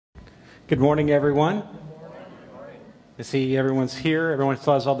Good morning, everyone. I see everyone's here. Everyone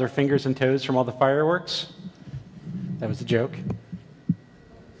still has all their fingers and toes from all the fireworks. That was a joke.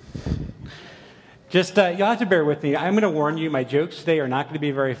 Just, you'll have to bear with me. I'm going to warn you, my jokes today are not going to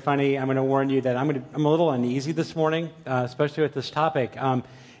be very funny. I'm going to warn you that I'm a little uneasy this morning, especially with this topic.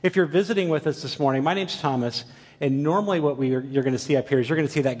 If you're visiting with us this morning, my name's Thomas, and normally what you're going to see up here is you're going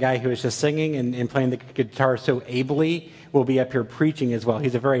to see that guy who is just singing and playing the guitar so ably will be up here preaching as well.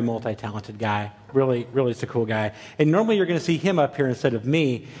 He's a very multi-talented guy. Really is a cool guy. And normally you're going to see him up here instead of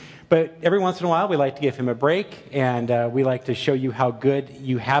me. But every once in a while, we like to give him a break, and we like to show you how good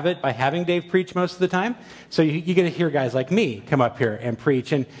you have it by having Dave preach most of the time. So you get to hear guys like me come up here and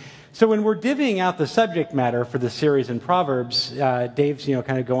preach. And so when we're divvying out the subject matter for the series in Proverbs, Dave's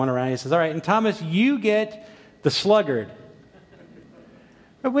kind of going around. He says, "All right, and Thomas, you get the sluggard."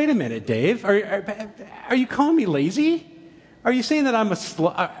 But wait a minute, Dave. Are you calling me lazy? Are you saying that I'm a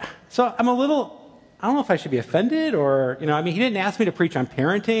So I'm a little. I don't know if I should be offended or, he didn't ask me to preach on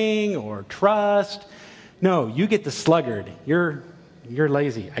parenting or trust. No, you get the sluggard. You're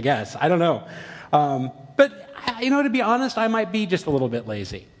lazy, I guess. I don't know. But to be honest, I might be just a little bit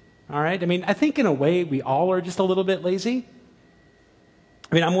lazy. All right? I think in a way we all are just a little bit lazy.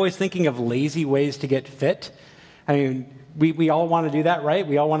 I'm always thinking of lazy ways to get fit. We all want to do that, right?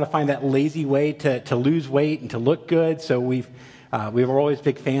 We all want to find that lazy way to lose weight and to look good. So we were always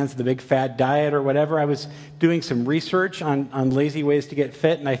big fans of the big fad diet or whatever. I was doing some research on lazy ways to get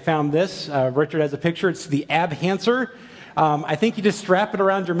fit, and I found this. Richard has a picture. It's the Abhancer. I think you just strap it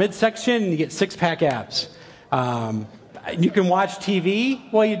around your midsection and you get six-pack abs. You can watch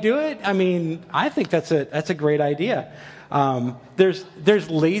TV while you do it. I think that's a great idea. There's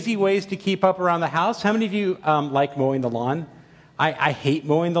lazy ways to keep up around the house. How many of you like mowing the lawn? I hate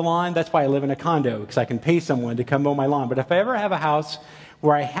mowing the lawn. That's why I live in a condo, because I can pay someone to come mow my lawn. But if I ever have a house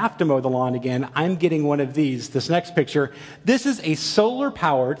where I have to mow the lawn again, I'm getting one of these. This next picture. This is a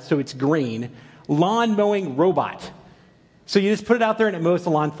solar-powered, so it's green, lawn mowing robot. So you just put it out there and it mows the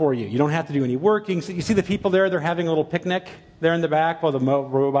lawn for you. You don't have to do any work. You see the people there, they're having a little picnic there in the back while the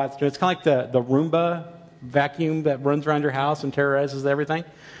robot's doing it. It's kind of like the Roomba vacuum that runs around your house and terrorizes everything.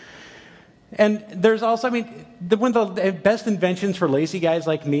 And there's also, one of the best inventions for lazy guys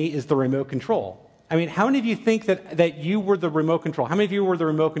like me is the remote control. How many of you think that you were the remote control? How many of you were the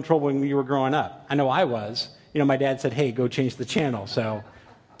remote control when you were growing up? I know I was. My dad said, "Hey, go change the channel." So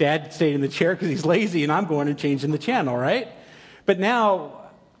Dad stayed in the chair because he's lazy, and I'm going and changing the channel, right? But now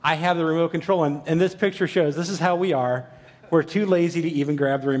I have the remote control, and this picture shows this is how we are. We're too lazy to even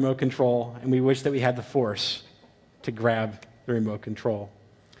grab the remote control, and we wish that we had the force to grab the remote control.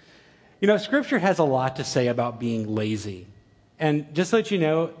 Scripture has a lot to say about being lazy. And just to let you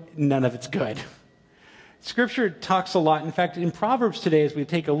know, none of it's good. Scripture talks a lot. In fact, in Proverbs today, as we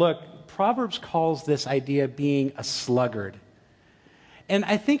take a look, Proverbs calls this idea being a sluggard. And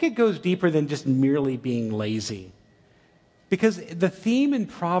I think it goes deeper than just merely being lazy. Because the theme in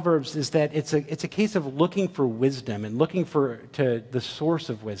Proverbs is that it's a case of looking for wisdom and looking to the source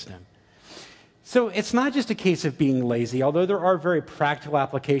of wisdom. So it's not just a case of being lazy, although there are very practical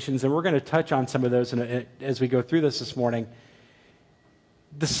applications, and we're going to touch on some of those as we go through this morning.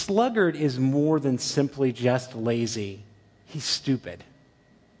 The sluggard is more than simply just lazy. He's stupid.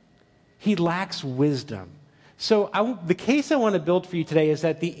 He lacks wisdom. So the case I want to build for you today is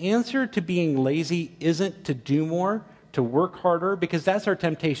that the answer to being lazy isn't to do more, to work harder, because that's our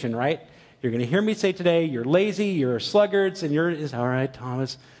temptation, right? You're going to hear me say today, you're lazy, you're sluggards, and all right,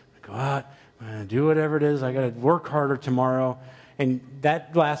 Thomas, go out. I'm going to do whatever it is. I got to work harder tomorrow. And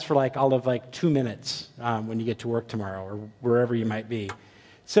that lasts for all of 2 minutes when you get to work tomorrow or wherever you might be.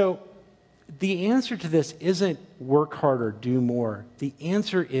 So the answer to this isn't work harder, do more. The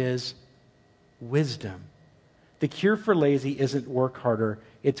answer is wisdom. The cure for lazy isn't work harder.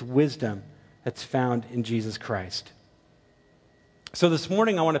 It's wisdom that's found in Jesus Christ. So this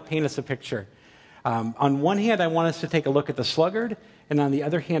morning I want to paint us a picture. On one hand, I want us to take a look at the sluggard. And on the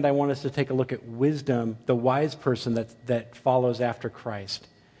other hand, I want us to take a look at wisdom, the wise person that follows after Christ.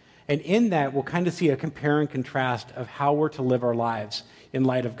 And in that, we'll kind of see a compare and contrast of how we're to live our lives in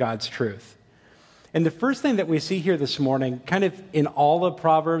light of God's truth. And the first thing that we see here this morning, kind of in all of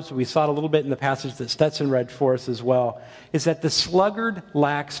Proverbs, we saw it a little bit in the passage that Stetson read for us as well, is that the sluggard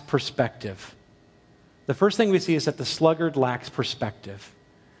lacks perspective. The first thing we see is that the sluggard lacks perspective.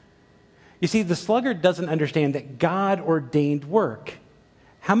 You see, the sluggard doesn't understand that God ordained work.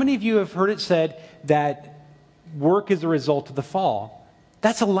 How many of you have heard it said that work is a result of the fall?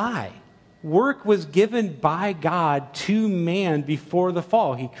 That's a lie. Work was given by God to man before the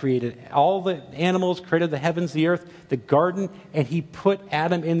fall. He created all the animals, created the heavens, the earth, the garden, and he put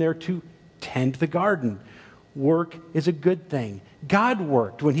Adam in there to tend the garden. Work is a good thing. God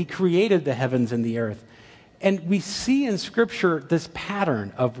worked when he created the heavens and the earth. And we see in Scripture this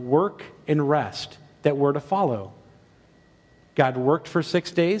pattern of work and rest that we're to follow. God worked for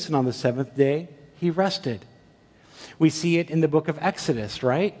 6 days, and on the seventh day, he rested. We see it in the book of Exodus,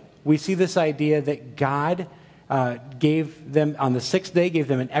 right? We see this idea that God gave them, on the sixth day, gave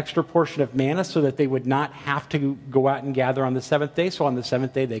them an extra portion of manna so that they would not have to go out and gather on the seventh day. So on the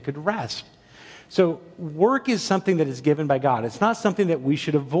seventh day, they could rest. So work is something that is given by God. It's not something that we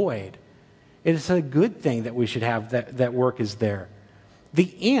should avoid. It is a good thing that we should have that work is there.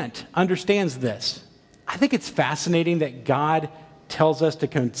 The ant understands this. I think it's fascinating that God tells us to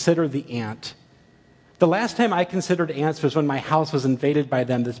consider the ant. The last time I considered ants was when my house was invaded by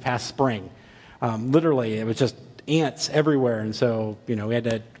them this past spring. Literally, it was just ants everywhere. And so, we had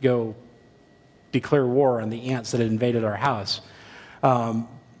to go declare war on the ants that had invaded our house.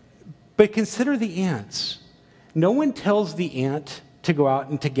 But consider the ants. No one tells the ant to go out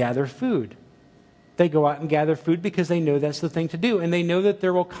and to gather food. They go out and gather food because they know that's the thing to do. And they know that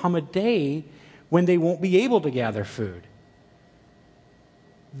there will come a day when they won't be able to gather food.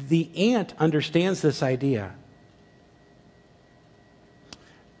 The ant understands this idea.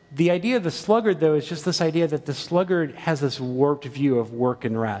 The idea of the sluggard, though, is just this idea that the sluggard has this warped view of work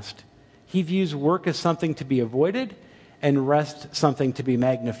and rest. He views work as something to be avoided and rest something to be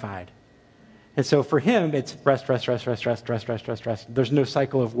magnified. And so for him, it's rest, rest, rest, rest, rest, rest, rest, rest, rest. There's no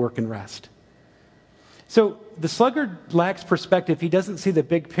cycle of work and rest. So the sluggard lacks perspective. He doesn't see the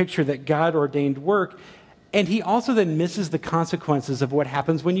big picture that God ordained work. And he also then misses the consequences of what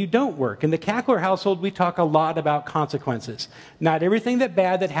happens when you don't work. In the Cackler household, we talk a lot about consequences. Not everything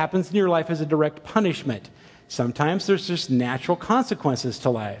bad that happens in your life is a direct punishment. Sometimes there's just natural consequences to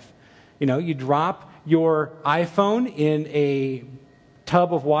life. You drop your iPhone in a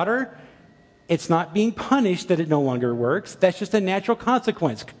tub of water. It's not being punished that it no longer works. That's just a natural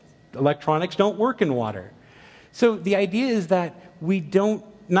consequence. Electronics don't work in water. So the idea is that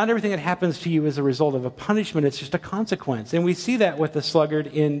not everything that happens to you is a result of a punishment. It's just a consequence. And we see that with the sluggard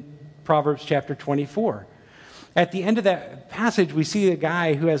in Proverbs chapter 24. At the end of that passage, we see a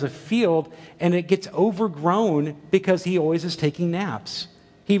guy who has a field, and it gets overgrown because he always is taking naps.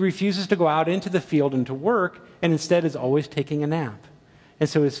 He refuses to go out into the field and to work, and instead is always taking a nap. And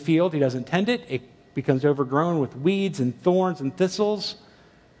so his field, he doesn't tend it. It becomes overgrown with weeds and thorns and thistles.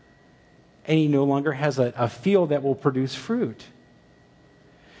 And he no longer has a field that will produce fruit.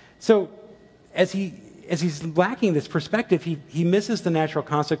 So as he's lacking this perspective, he misses the natural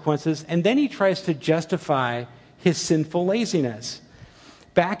consequences, and then he tries to justify his sinful laziness.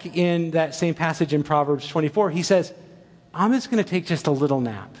 Back in that same passage in Proverbs 24, he says, I'm just going to take just a little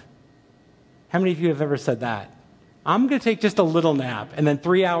nap. How many of you have ever said that? I'm going to take just a little nap. And then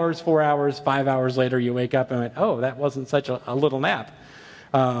 3 hours, 4 hours, 5 hours later, you wake up and went, oh, that wasn't such a little nap.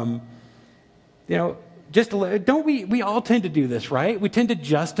 Don't we all tend to do this, right? We tend to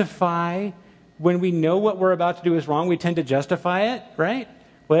justify when we know what we're about to do is wrong, we tend to justify it, right?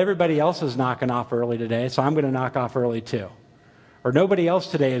 Well, everybody else is knocking off early today, so I'm going to knock off early too. Or nobody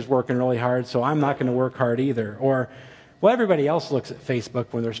else today is working really hard, so I'm not going to work hard either. Or, well, everybody else looks at Facebook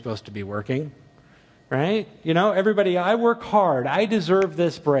when they're supposed to be working, right? I work hard. I deserve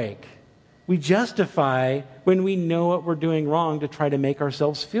this break. We justify when we know what we're doing wrong to try to make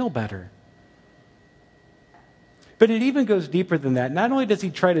ourselves feel better. But it even goes deeper than that. Not only does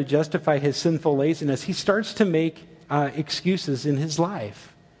he try to justify his sinful laziness, he starts to make excuses in his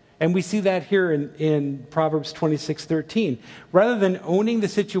life. And we see that here in Proverbs 26:13. Rather than owning the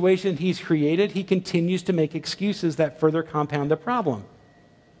situation he's created, he continues to make excuses that further compound the problem.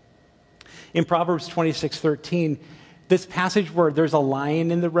 In Proverbs 26:13, this passage where there's a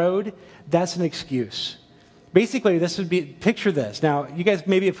lion in the road, that's an excuse. Basically, picture this. Now, you guys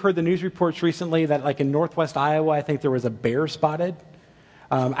maybe have heard the news reports recently that like in northwest Iowa, I think there was a bear spotted.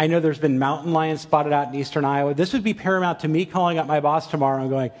 I know there's been mountain lions spotted out in eastern Iowa. This would be paramount to me calling up my boss tomorrow and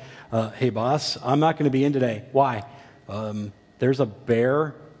going, hey, boss, I'm not going to be in today. Why? There's a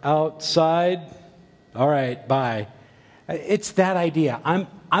bear outside. All right, bye. It's that idea.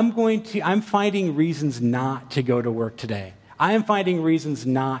 I'm finding reasons not to go to work today. I am finding reasons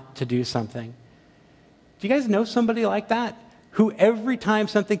not to do something. Do you guys know somebody like that? Who every time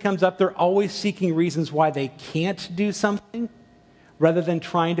something comes up, they're always seeking reasons why they can't do something rather than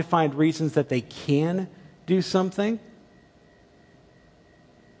trying to find reasons that they can do something?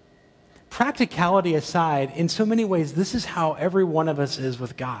 Practicality aside, in so many ways, this is how every one of us is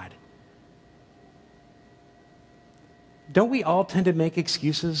with God. Don't we all tend to make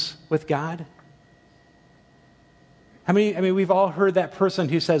excuses with God? We've all heard that person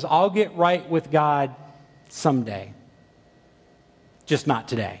who says, I'll get right with God someday, just not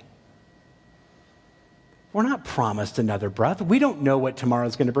today. We're not promised another breath. We don't know what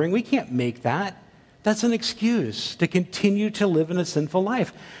tomorrow's going to bring. We can't make that. That's an excuse to continue to live in a sinful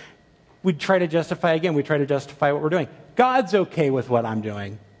life. We try to justify what we're doing. God's okay with what I'm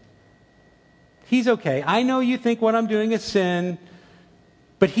doing. He's okay. I know you think what I'm doing is sin,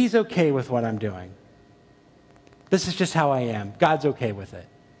 but he's okay with what I'm doing. This is just how I am. God's okay with it.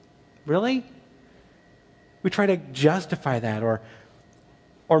 Really? We try to justify that,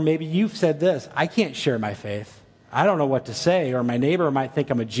 or maybe you've said this, I can't share my faith. I don't know what to say, or my neighbor might think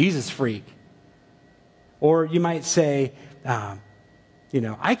I'm a Jesus freak. Or you might say,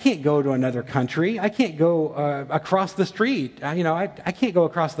 I can't go to another country. I can't go across the street. I can't go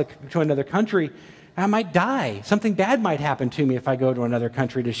to another country. I might die. Something bad might happen to me if I go to another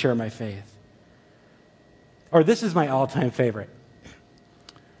country to share my faith. Or this is my all-time favorite.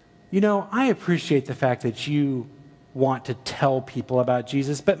 I appreciate the fact that you want to tell people about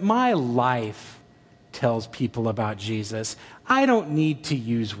Jesus, but my life tells people about Jesus. I don't need to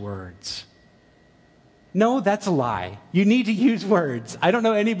use words. No, that's a lie. You need to use words. I don't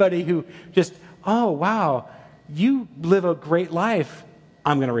know anybody who just, oh, wow, you live a great life.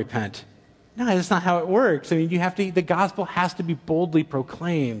 I'm going to repent. No, that's not how it works. The gospel has to be boldly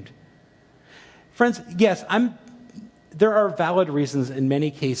proclaimed. Friends, yes, there are valid reasons in many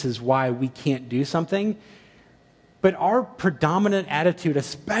cases why we can't do something, but our predominant attitude,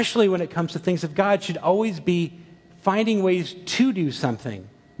 especially when it comes to things of God, should always be finding ways to do something,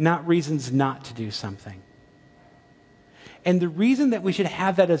 not reasons not to do something. And the reason that we should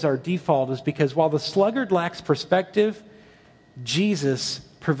have that as our default is because while the sluggard lacks perspective, Jesus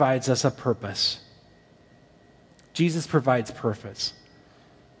provides us a purpose. Jesus provides purpose.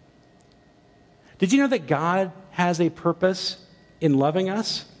 Did you know that God has a purpose in loving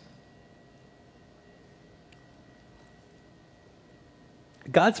us?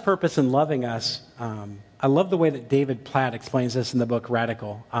 God's purpose in loving us, I love the way that David Platt explains this in the book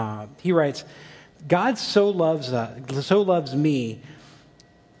Radical. He writes, God so loves me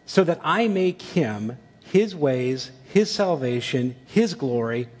so that I make him, his ways, his salvation, his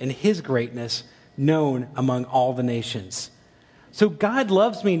glory, and his greatness known among all the nations. So God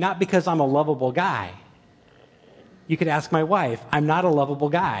loves me not because I'm a lovable guy. You could ask my wife. I'm not a lovable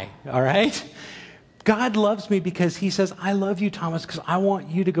guy, all right? God loves me because he says, I love you, Thomas, because I want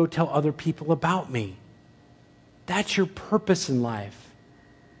you to go tell other people about me. That's your purpose in life.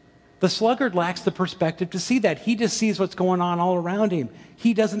 The sluggard lacks the perspective to see that. He just sees what's going on all around him.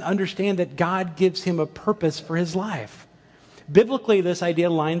 He doesn't understand that God gives him a purpose for his life. Biblically, this idea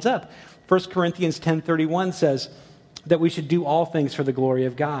lines up. 1 Corinthians 10:31 says that we should do all things for the glory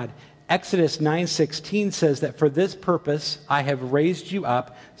of God. Exodus 9:16 says that for this purpose I have raised you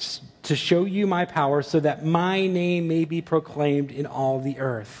up to show you my power so that my name may be proclaimed in all the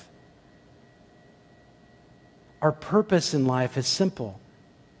earth. Our purpose in life is simple.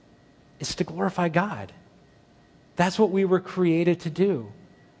 It's to glorify God. That's what we were created to do.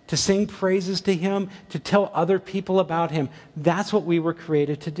 To sing praises to him, to tell other people about him. That's what we were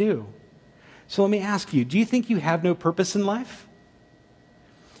created to do. So let me ask you, do you think you have no purpose in life?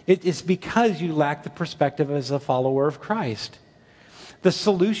 It's because you lack the perspective as a follower of Christ. The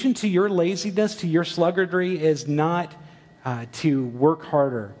solution to your laziness, to your sluggardry, is not to work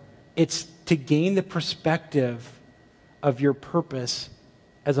harder. It's to gain the perspective of your purpose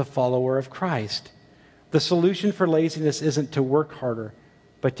as a follower of Christ. The solution for laziness isn't to work harder,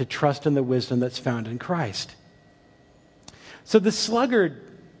 but to trust in the wisdom that's found in Christ. So the sluggard,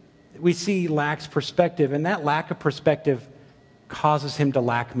 we see, lacks perspective, and that lack of perspective causes him to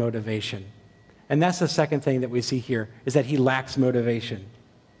lack motivation. And that's the second thing that we see here, is that he lacks motivation.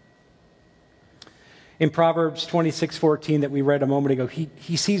 In Proverbs 26:14 that we read a moment ago,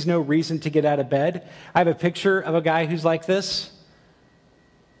 he sees no reason to get out of bed. I have a picture of a guy who's like this.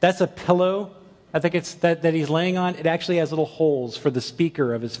 That's a pillow. I think it's that he's laying on. It actually has little holes for the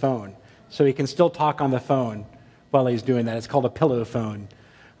speaker of his phone, so he can still talk on the phone while he's doing that. It's called a pillow phone.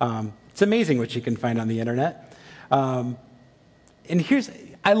 It's amazing what you can find on the internet. I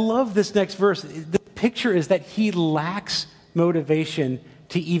love this next verse. The picture is that he lacks motivation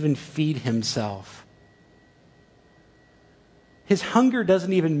to even feed himself. His hunger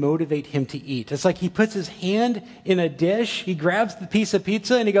doesn't even motivate him to eat. It's like he puts his hand in a dish, he grabs the piece of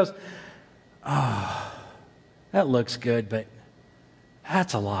pizza, and he goes, oh, that looks good, but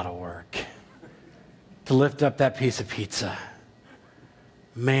that's a lot of work to lift up that piece of pizza.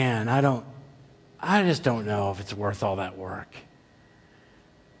 Man, I just don't know if it's worth all that work.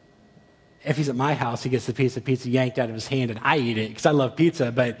 if he's at my house, he gets the piece of pizza yanked out of his hand and I eat it because I love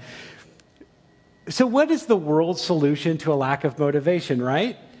pizza. But so what is the world's solution to a lack of motivation,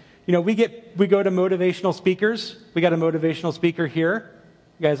 right? You know, we go to motivational speakers. We got a motivational speaker here.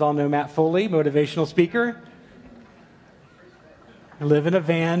 You guys all know Matt Foley, motivational speaker. I live in a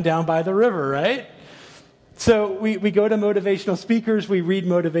van down by the river, right? So we go to motivational speakers, we read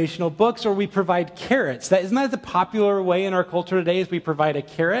motivational books, or we provide carrots. Isn't that the popular way in our culture today is we provide a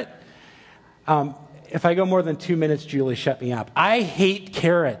carrot? If I go more than 2 minutes, Julie, shut me up. I hate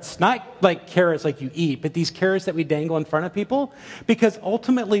carrots. Not like carrots like you eat, but these carrots that we dangle in front of people. Because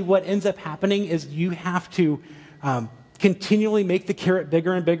ultimately what ends up happening is you have to continually make the carrot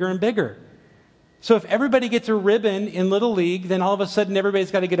bigger and bigger and bigger. So if everybody gets a ribbon in Little League, then all of a sudden everybody's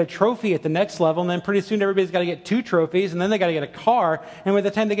got to get a trophy at the next level, and then pretty soon everybody's got to get 2 trophies, and then they got to get a car, and by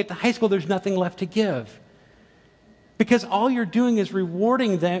the time they get to high school, there's nothing left to give. Because all you're doing is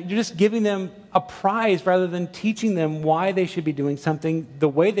rewarding them, you're just giving them a prize rather than teaching them why they should be doing something the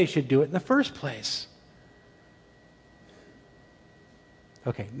way they should do it in the first place.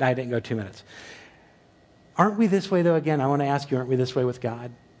 Okay, I didn't go 2 minutes. Aren't we this way, though? Again, I want to ask you, aren't we this way with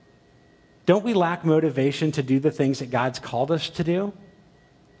God? Don't we lack motivation to do the things that God's called us to do?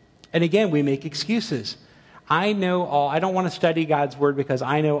 And again, we make excuses. I don't want to study God's word because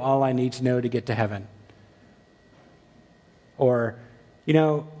I know all I need to know to get to heaven. Or,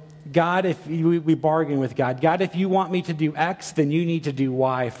 God, if we bargain with God, God, if you want me to do X, then you need to do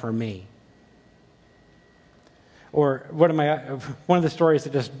Y for me. Or one of the stories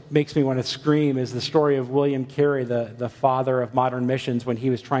that just makes me want to scream is the story of William Carey, the father of modern missions, when he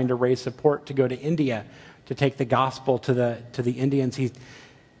was trying to raise support to go to India to take the gospel to the Indians.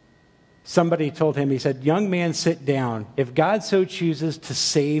 Somebody told him, he said, "Young man, sit down. If God so chooses to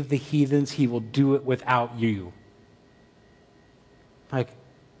save the heathens, he will do it without you." Like,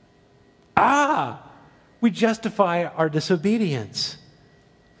 we justify our disobedience.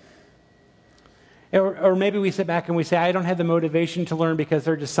 Or maybe we sit back and we say, I don't have the motivation to learn because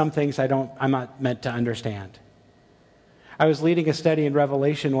there are just some things I'm not meant to understand. I was leading a study in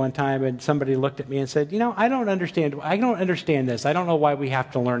Revelation one time, and somebody looked at me and said, I don't understand this. I don't know why we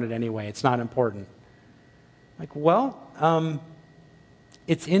have to learn it anyway. It's not important. Like,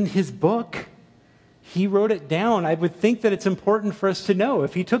 it's in his book. He wrote it down. I would think that it's important for us to know.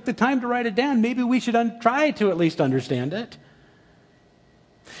 If he took the time to write it down, maybe we should try to at least understand it.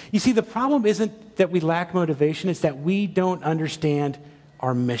 You see, the problem isn't that we lack motivation, it's that we don't understand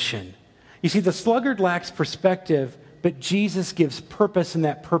our mission. You see, the sluggard lacks perspective, but Jesus gives purpose, and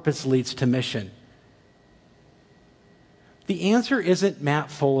that purpose leads to mission. The answer isn't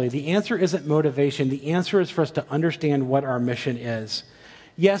Matt Foley. The answer isn't motivation. The answer is for us to understand what our mission is.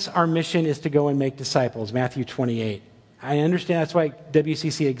 Yes, our mission is to go and make disciples, Matthew 28. I understand that's why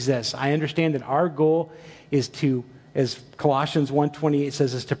WCC exists. I understand that our goal is to, as Colossians 1:28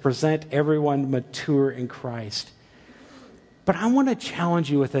 says, is to present everyone mature in Christ. But I want to challenge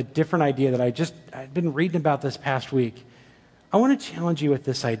you with a different idea that I've been reading about this past week. I want to challenge you with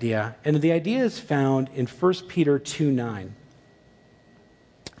this idea, and the idea is found in 1 Peter 2:9.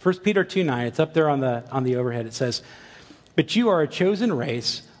 1 Peter 2:9, it's up there on the overhead. It says, "But you are a chosen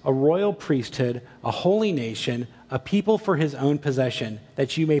race, a royal priesthood, a holy nation, a people for his own possession,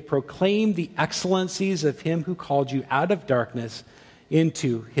 that you may proclaim the excellencies of him who called you out of darkness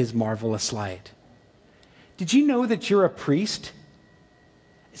into his marvelous light." Did you know that you're a priest?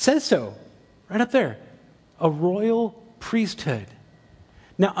 It says so, right up there. A royal priesthood.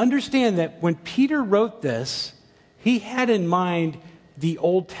 Now understand that when Peter wrote this, he had in mind the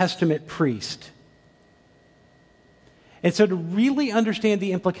Old Testament priest. And so to really understand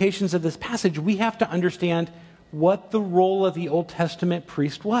the implications of this passage, we have to understand what the role of the Old Testament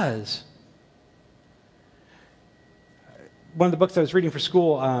priest was. One of the books I was reading for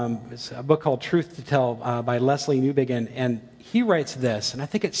school is a book called Truth to Tell by Leslie Newbigin, and he writes this, and I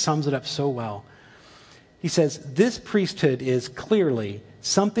think it sums it up so well. He says, "This priesthood is clearly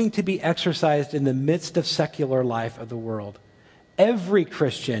something to be exercised in the midst of secular life of the world. Every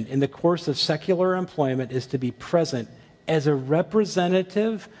Christian in the course of secular employment is to be present as a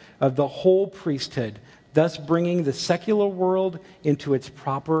representative of the whole priesthood, thus bringing the secular world into its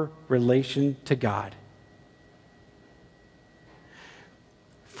proper relation to God."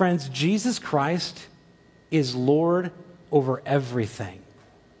 Friends, Jesus Christ is Lord over everything.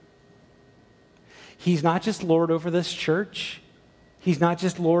 He's not just Lord over this church. He's not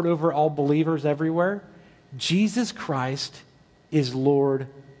just Lord over all believers everywhere. Jesus Christ is Lord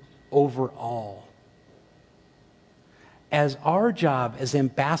over all. As our job as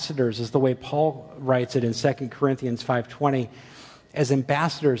ambassadors, is the way Paul writes it in 2 Corinthians 5:20, as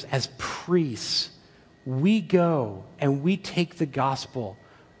ambassadors, as priests, we go and we take the gospel.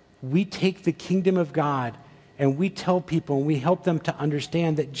 We take the kingdom of God and we tell people and we help them to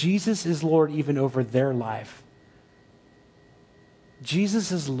understand that Jesus is Lord even over their life.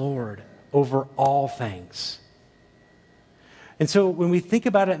 Jesus is Lord over all things. And so when we think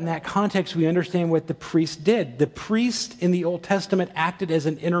about it in that context, we understand what the priest did. The priest in the Old Testament acted as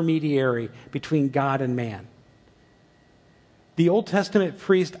an intermediary between God and man. The Old Testament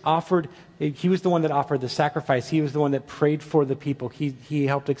priest he was the one that offered the sacrifice. He was the one that prayed for the people. He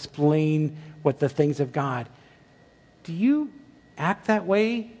helped explain what the things of God. Do you act that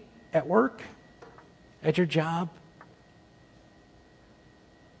way at work, at your job?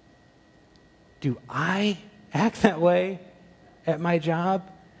 Do I act that way at my job?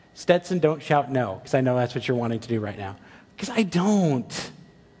 Stetson, don't shout no, because I know that's what you're wanting to do right now. Because I don't.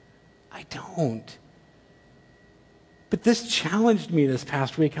 But this challenged me this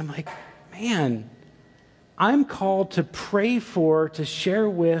past week. I'm like, man, I'm called to pray for, to share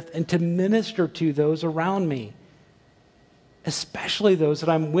with, and to minister to those around me, especially those that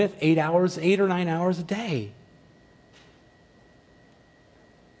I'm with 8 or 9 hours a day.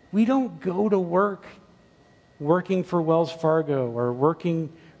 We don't go to work working for Wells Fargo or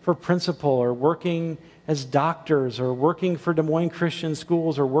working for Principal or working as doctors or working for Des Moines Christian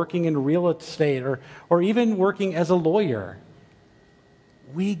Schools or working in real estate or even working as a lawyer.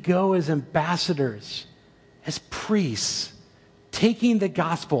 We go as ambassadors, as priests, taking the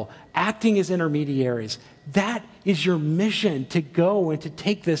gospel, acting as intermediaries. That is your mission, to go and to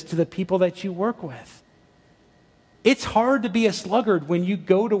take this to the people that you work with. It's hard to be a sluggard when you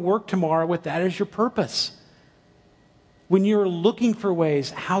go to work tomorrow with that as your purpose. When you're looking for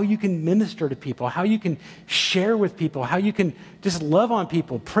ways how you can minister to people, how you can share with people, how you can just love on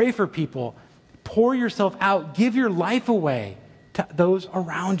people, pray for people, pour yourself out, give your life away to those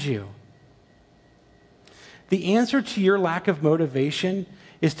around you. The answer to your lack of motivation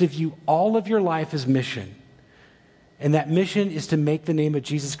is to view all of your life as mission. And that mission is to make the name of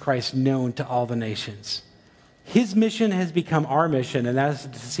Jesus Christ known to all the nations. His mission has become our mission, and that is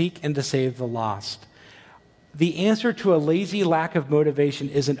to seek and to save the lost. The answer to a lazy lack of motivation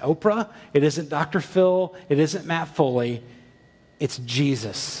isn't Oprah, it isn't Dr. Phil, it isn't Matt Foley. It's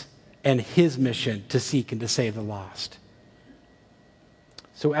Jesus and his mission to seek and to save the lost.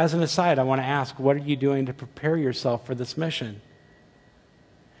 So as an aside, I want to ask, what are you doing to prepare yourself for this mission?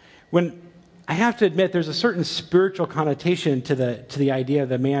 I have to admit, there's a certain spiritual connotation to the idea of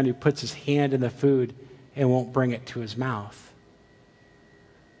the man who puts his hand in the food and won't bring it to his mouth.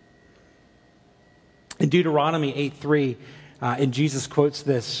 In Deuteronomy 8:3, and Jesus quotes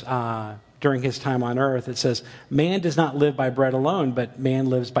this during his time on earth, it says, "Man does not live by bread alone, but man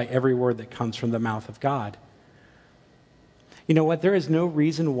lives by every word that comes from the mouth of God." You know what? There is no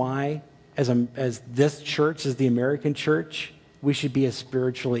reason why, as this church, as the American church, we should be as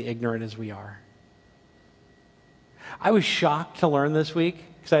spiritually ignorant as we are. I was shocked to learn this week,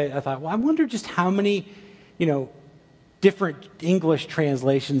 because I thought, well, I wonder just how many, different English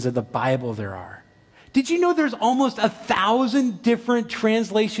translations of the Bible there are. Did you know there's almost 1,000 different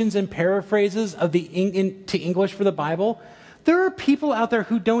translations and paraphrases of to English for the Bible? There are people out there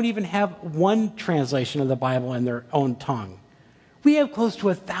who don't even have one translation of the Bible in their own tongue. We have close to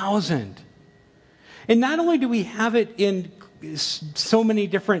 1,000. And not only do we have it in so many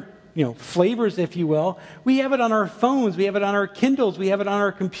different flavors, if you will, we have it on our phones, we have it on our Kindles, we have it on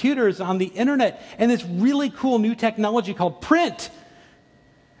our computers, on the internet, and this really cool new technology called print.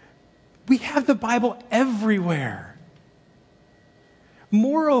 We have the Bible everywhere.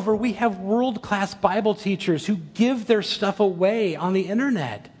 Moreover, we have world-class Bible teachers who give their stuff away on the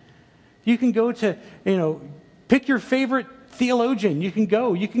internet. You can go to, pick your favorite theologian. You can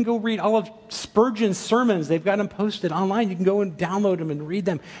go read all of Spurgeon's sermons. They've got them posted online. You can go and download them and read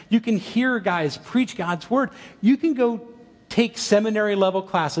them. You can hear guys preach God's word. You can go take seminary level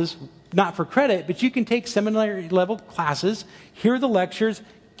classes, not for credit, but you can take seminary level classes, hear the lectures,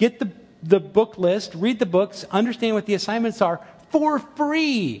 get the book list, read the books, understand what the assignments are for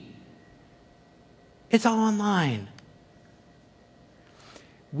free. It's all online.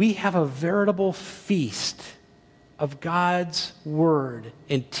 We have a veritable feast of God's word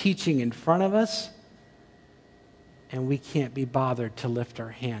and teaching in front of us, and we can't be bothered to lift our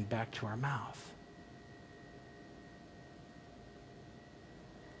hand back to our mouth.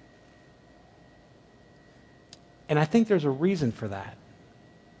 And I think there's a reason for that.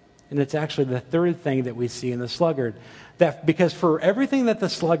 And it's actually the third thing that we see in the sluggard. Because for everything that the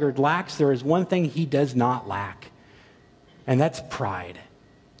sluggard lacks, there is one thing he does not lack, and that's pride.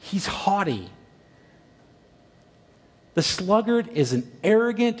 He's haughty. The sluggard is an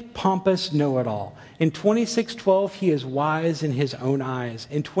arrogant, pompous know-it-all. In 26:12, he is wise in his own eyes.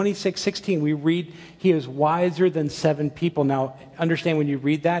 In 26:16, we read he is wiser than 7 people. Now, understand when you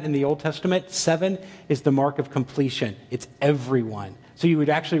read that in the Old Testament, 7 is the mark of completion. It's everyone. So you would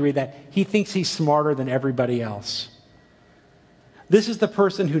actually read that he thinks he's smarter than everybody else. This is the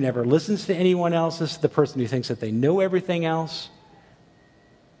person who never listens to anyone else. This is the person who thinks that they know everything else.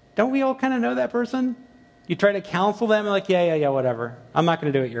 Don't we all kind of know that person? You try to counsel them, like, yeah, whatever. I'm not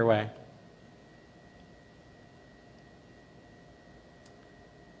going to do it your way.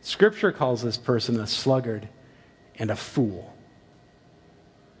 Scripture calls this person a sluggard and a fool.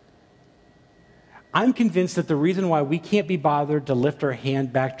 I'm convinced that the reason why we can't be bothered to lift our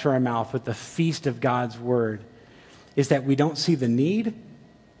hand back to our mouth with the feast of God's word is that we don't see the need,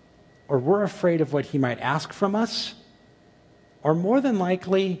 or we're afraid of what he might ask from us, or more than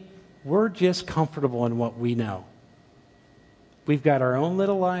likely, we're just comfortable in what we know. We've got our own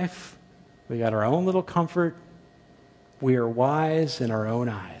little life. We got our own little comfort. We are wise in our own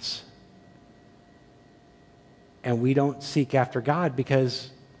eyes. And we don't seek after God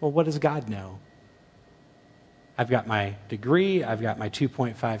because, well, what does God know? I've got my degree. I've got my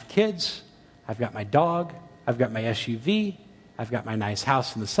 2.5 kids. I've got my dog. I've got my SUV. I've got my nice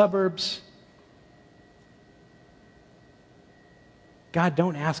house in the suburbs. God,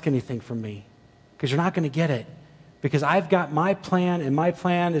 don't ask anything from me because you're not going to get it. Because I've got my plan, and my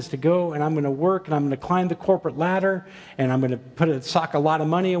plan is to go and I'm going to work and I'm going to climb the corporate ladder and I'm going to sock a lot of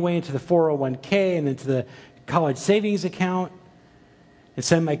money away into the 401k and into the college savings account and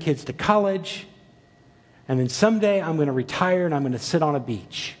send my kids to college. And then someday I'm going to retire and I'm going to sit on a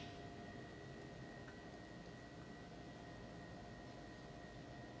beach.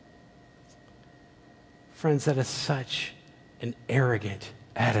 Friends, that is such an arrogant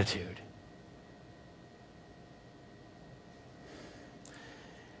attitude.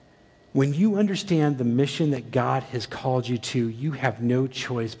 When you understand the mission that God has called you to, you have no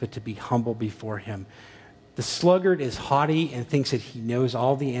choice but to be humble before him. The sluggard is haughty and thinks that he knows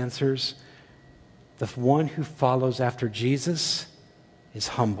all the answers. The one who follows after Jesus is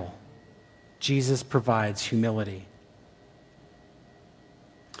humble. Jesus provides humility.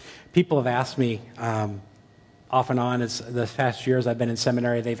 People have asked me, off and on as the past years I've been in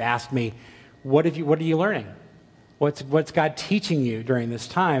seminary, they've asked me, what are you learning? What's God teaching you during this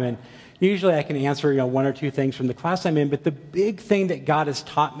time? And usually I can answer, 1 or 2 things from the class I'm in, but the big thing that God has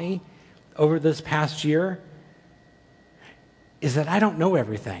taught me over this past year is that I don't know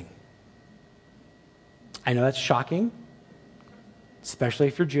everything. I know that's shocking, especially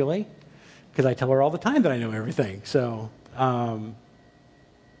if you're Julie, because I tell her all the time that I know everything. So,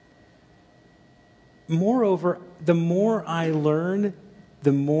 moreover, the more I learn,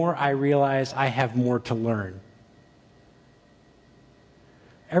 the more I realize I have more to learn.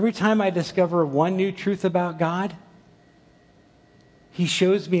 Every time I discover one new truth about God, he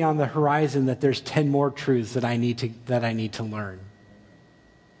shows me on the horizon that there's 10 more truths that I need to learn.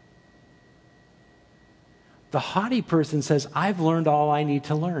 The haughty person says, I've learned all I need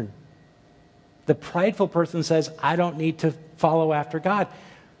to learn. The prideful person says, I don't need to follow after God.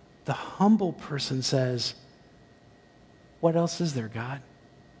 The humble person says, what else is there, God?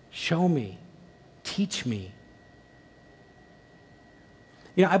 Show me. Teach me.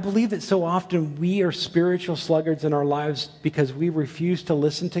 I believe that so often we are spiritual sluggards in our lives because we refuse to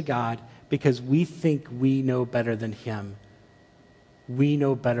listen to God because we think we know better than him. We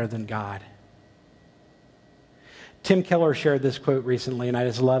know better than God. Tim Keller shared this quote recently, and I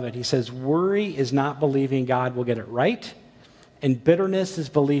just love it. He says, worry is not believing God will get it right, and bitterness is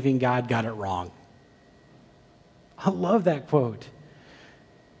believing God got it wrong. I love that quote.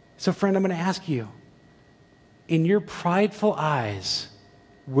 So, friend, I'm going to ask you, in your prideful eyes,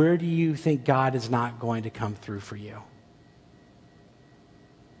 where do you think God is not going to come through for you?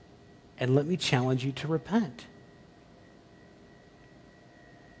 And let me challenge you to repent.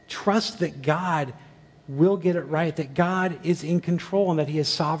 Trust that God will get it right, that God is in control and that he is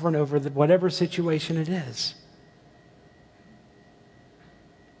sovereign over whatever situation it is.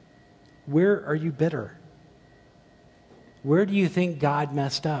 Where are you bitter? Where do you think God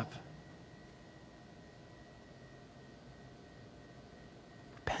messed up?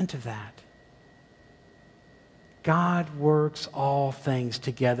 Repent of that. God works all things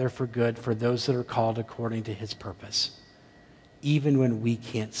together for good for those that are called according to his purpose, even when we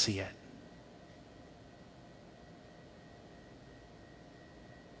can't see it.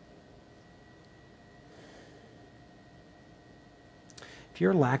 If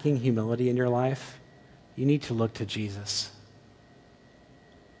you're lacking humility in your life, you need to look to Jesus.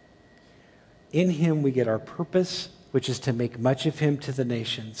 In him we get our purpose, which is to make much of him to the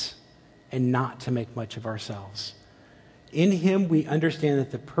nations and not to make much of ourselves. In him, we understand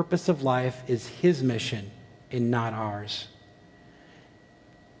that the purpose of life is his mission and not ours.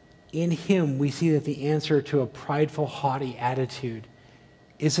 In him, we see that the answer to a prideful, haughty attitude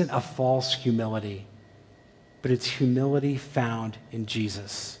isn't a false humility, but it's humility found in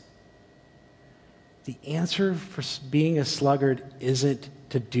Jesus. The answer for being a sluggard isn't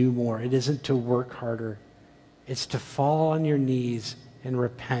to do more. It isn't to work harder. It's to fall on your knees and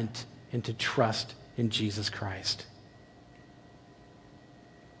repent and to trust in Jesus Christ.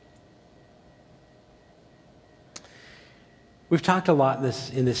 We've talked a lot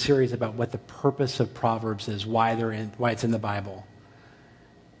in this series about what the purpose of Proverbs is, why it's in the Bible.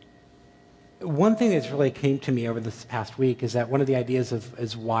 One thing that's really came to me over this past week is that one of the ideas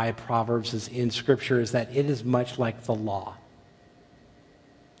is why Proverbs is in Scripture is that it is much like the law.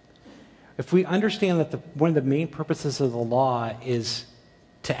 If we understand that one of the main purposes of the law is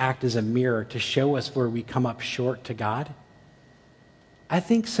to act as a mirror, to show us where we come up short to God, I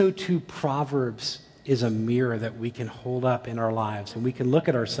think so too Proverbs is a mirror that we can hold up in our lives and we can look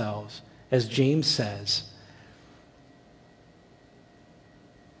at ourselves, as James says.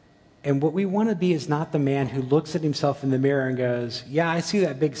 And what we want to be is not the man who looks at himself in the mirror and goes, yeah, I see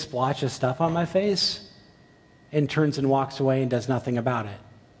that big splotch of stuff on my face, and turns and walks away and does nothing about it.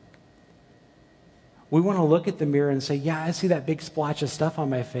 We want to look at the mirror and say, yeah, I see that big splotch of stuff on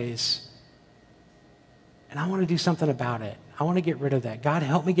my face, and I want to do something about it. I want to get rid of that. God,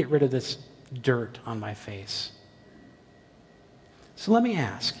 help me get rid of this dirt on my face. So let me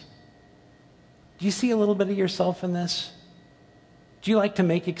ask, do you see a little bit of yourself in this? Do you like to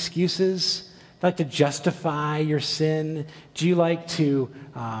make excuses? Do you like to justify your sin? Do you like to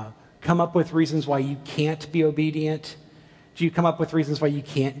come up with reasons why you can't be obedient? Do you come up with reasons why you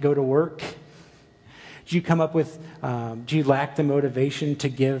can't go to work? Do you lack the motivation to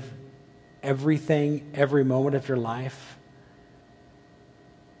give everything, every moment of your life?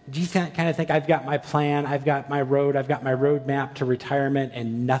 Do you kind of think, I've got my plan, I've got my roadmap to retirement,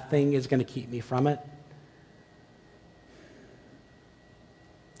 and nothing is going to keep me from it?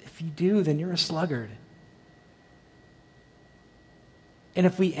 If you do, then you're a sluggard. And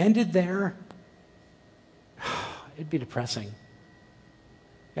if we ended there, it'd be depressing. You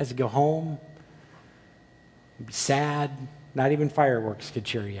guys would go home, you'd be sad, not even fireworks could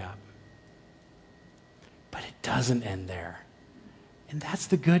cheer you up. But it doesn't end there. And that's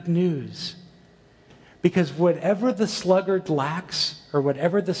the good news. Because whatever the sluggard lacks, or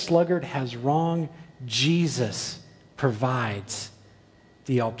whatever the sluggard has wrong, Jesus provides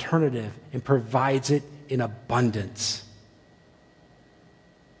the alternative and provides it in abundance.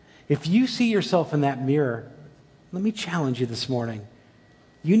 If you see yourself in that mirror, let me challenge you this morning.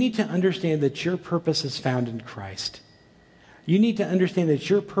 You need to understand that your purpose is found in Christ. You need to understand that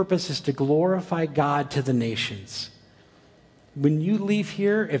your purpose is to glorify God to the nations. When you leave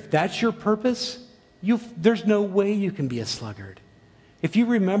here, if that's your purpose, there's no way you can be a sluggard. If you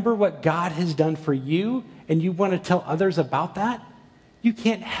remember what God has done for you and you want to tell others about that, you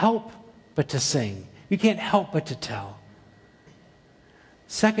can't help but to sing. You can't help but to tell.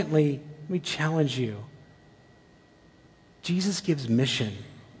 Secondly, let me challenge you. Jesus gives mission.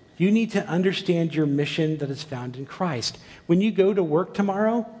 You need to understand your mission that is found in Christ. When you go to work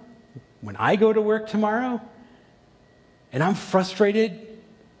tomorrow, when I go to work tomorrow, and I'm frustrated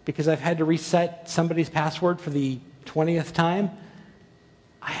because I've had to reset somebody's password for the 20th time,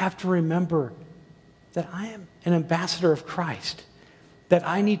 I have to remember that I am an ambassador of Christ, that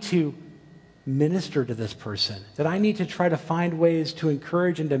I need to minister to this person, that I need to try to find ways to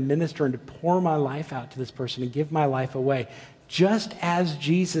encourage and to minister and to pour my life out to this person and give my life away, just as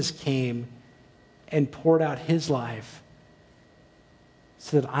Jesus came and poured out his life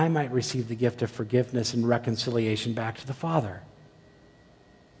so that I might receive the gift of forgiveness and reconciliation back to the Father.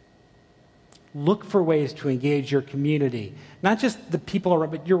 Look for ways to engage your community, not just the people around,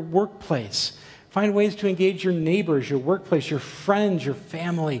 but your workplace. Find ways to engage your neighbors, your workplace, your friends, your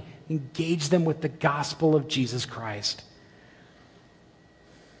family. Engage them with the gospel of Jesus Christ.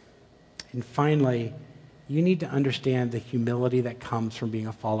 And finally, you need to understand the humility that comes from being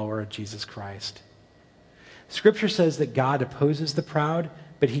a follower of Jesus Christ. Scripture says that God opposes the proud,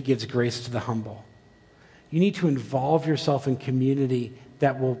 but he gives grace to the humble. You need to involve yourself in community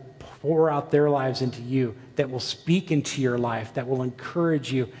that will pour out their lives into you, that will speak into your life, that will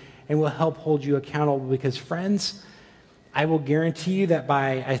encourage you, and will help hold you accountable. Because, friends, I will guarantee you that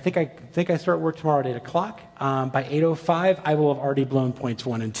I think I start work tomorrow at 8 o'clock. By 8:05, I will have already blown points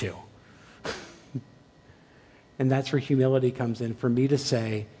 1 and 2. And that's where humility comes in, for me to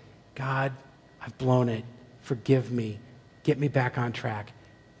say, God, I've blown it. Forgive me. Get me back on track.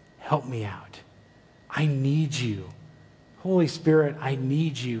 Help me out. I need you. Holy Spirit, I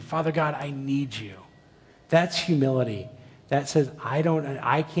need you. Father God, I need you. That's humility. That says,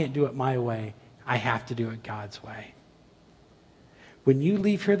 I can't do it my way. I have to do it God's way. When you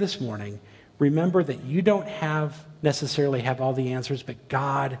leave here this morning, remember that you don't necessarily have all the answers, but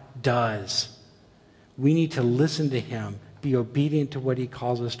God does. We need to listen to him, be obedient to what he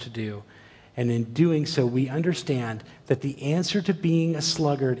calls us to do. And in doing so, we understand that the answer to being a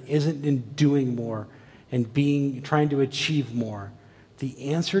sluggard isn't in doing more and trying to achieve more.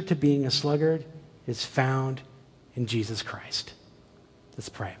 The answer to being a sluggard is found in Jesus Christ. Let's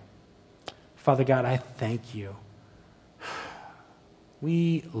pray. Father God, I thank you.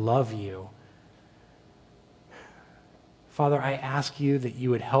 We love you. Father, I ask you that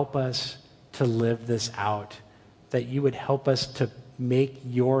you would help us to live this out, that you would help us to make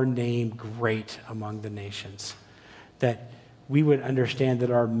your name great among the nations, that we would understand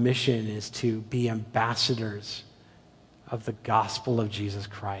that our mission is to be ambassadors of the gospel of Jesus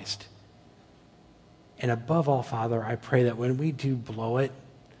Christ. And above all, Father, I pray that when we do blow it,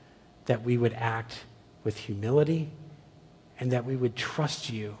 that we would act with humility and that we would trust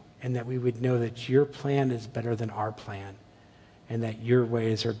you and that we would know that your plan is better than our plan and that your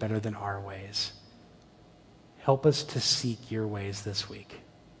ways are better than our ways. Help us to seek your ways this week.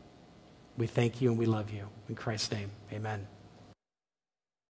 We thank you and we love you. In Christ's name, amen.